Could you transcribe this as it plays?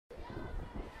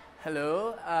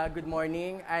Hello, good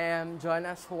morning. I am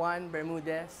Jonas Juan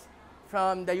Bermudez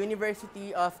from the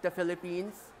University of the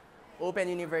Philippines, Open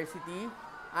University.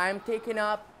 I'm taking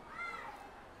up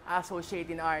Associate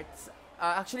in Arts.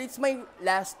 Actually, it's my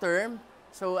last term,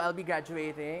 so I'll be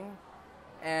graduating.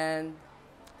 And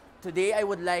today I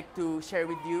would like to share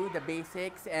with you the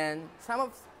basics and some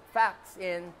of facts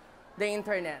in the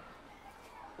internet.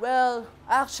 Well,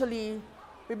 actually,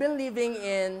 we've been living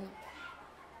in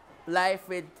life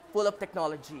with full of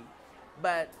technology.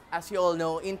 But as you all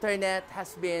know, internet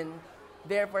has been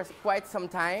there for quite some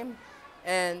time,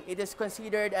 and it is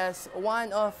considered as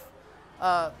one of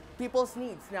people's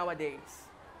needs nowadays.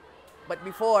 But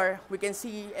before, we can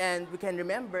see and we can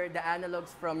remember the analogs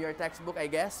from your textbook, I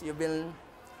guess. You've been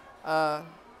uh,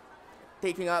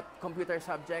 taking up computer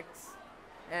subjects.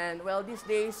 And well, these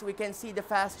days, we can see the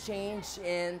fast change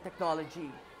in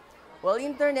technology. Well,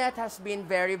 internet has been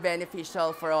very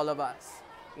beneficial for all of us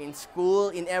in school,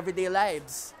 in everyday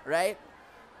lives, right?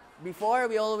 Before,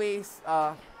 we always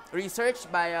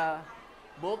research by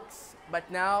books, but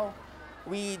now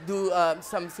we do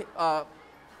some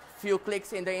few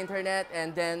clicks in the internet,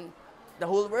 and then the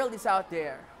whole world is out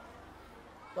there.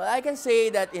 Well, I can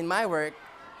say that in my work,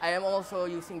 I am also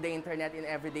using the internet in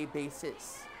everyday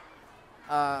basis,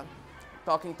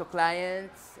 talking to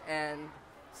clients and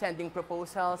sending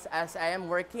proposals as I am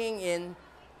working in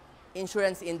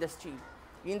insurance industry.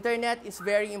 Internet is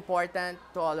very important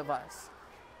to all of us.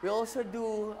 We also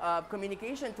do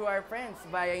communication to our friends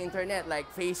via internet like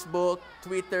Facebook,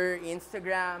 Twitter,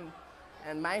 Instagram,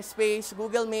 and MySpace,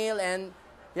 Google Mail, and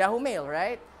Yahoo Mail,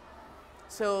 right?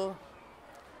 So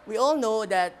we all know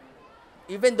that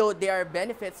even though there are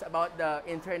benefits about the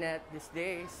internet these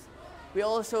days, we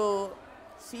also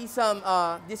see some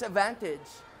disadvantage.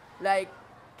 Like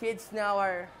kids now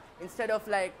are, instead of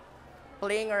like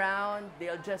playing around,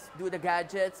 they'll just do the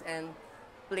gadgets and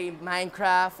play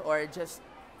Minecraft or just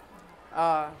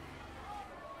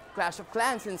Clash of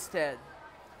Clans instead.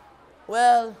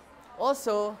 Well,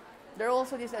 also, there are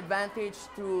also disadvantage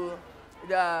to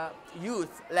the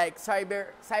youth, like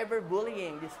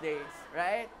cyberbullying these days,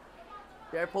 right?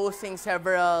 They're posting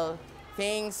several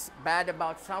things bad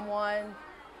about someone,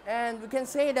 and we can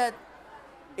say that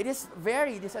it is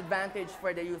very disadvantage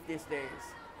for the youth these days.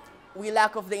 We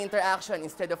lack of the interaction.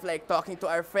 Instead of like talking to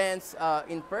our friends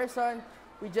in person,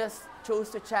 we just chose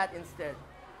to chat instead.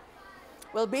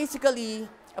 Well, basically,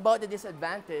 about the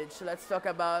disadvantage, let's talk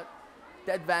about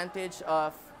the advantage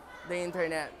of the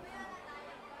internet.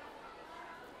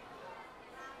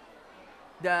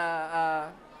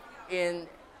 In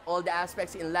all the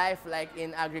aspects in life, like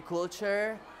in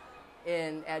agriculture,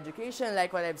 in education,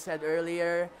 like what I've said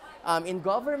earlier, in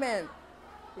government.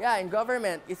 Yeah, in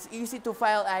government, it's easy to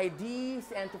file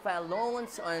IDs and to file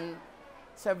loans on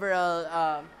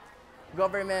several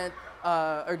government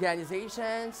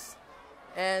organizations.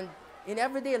 And in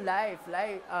everyday life,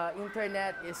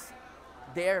 internet is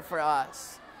there for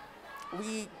us.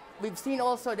 We've seen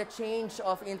also the change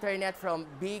of internet from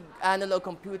big analog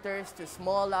computers to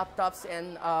small laptops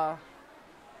and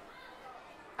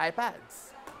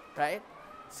iPads, right?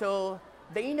 So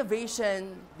the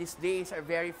innovation these days are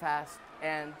very fast,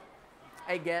 and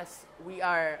I guess we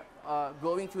are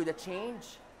going through the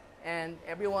change, and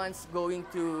everyone's going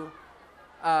to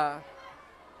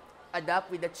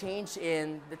adapt with the change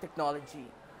in the technology.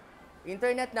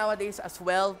 Internet nowadays as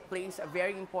well plays a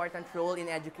very important role in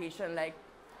education, like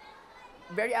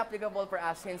very applicable for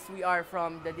us since we are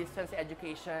from the distance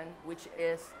education, which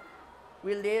is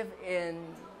we live in,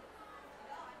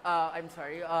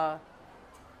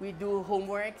 we do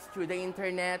homeworks through the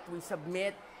internet, we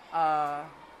submit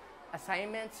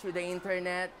assignments through the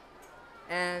internet,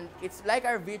 and it's like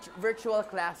our virtual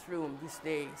classroom these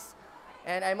days.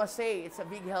 And I must say, it's a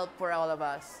big help for all of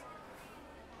us.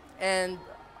 And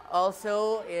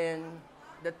also in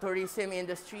the tourism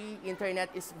industry, internet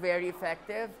is very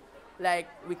effective. Like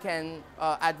we can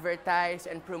advertise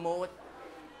and promote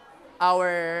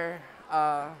our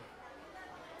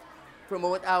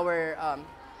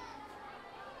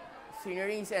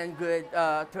sceneries and good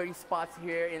tourist spots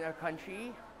here in our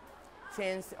country,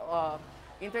 since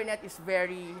internet is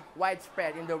very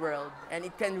widespread in the world, and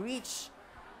it can reach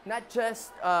not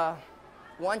just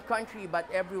one country but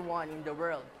everyone in the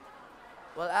world.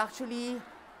 Well, actually,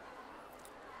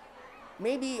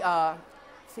 maybe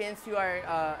since you are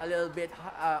a little bit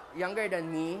younger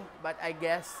than me, but I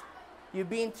guess you've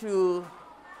been through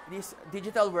this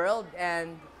digital world,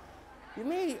 and you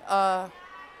may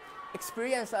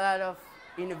experience a lot of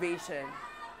innovation,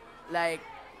 like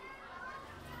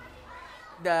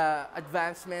the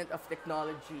advancement of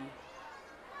technology.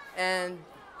 And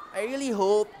I really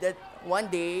hope that one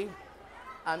day,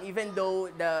 even though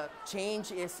the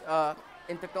change is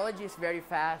in technology is very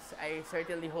fast, I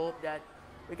certainly hope that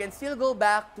we can still go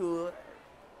back to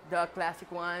the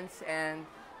classic ones. And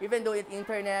even though the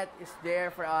internet is there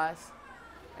for us,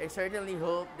 I certainly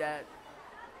hope that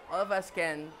all of us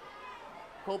can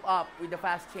cope up with the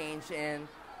fast change in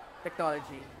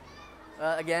technology.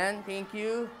 Again, thank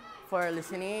you for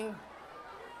listening.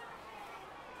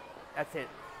 That's it.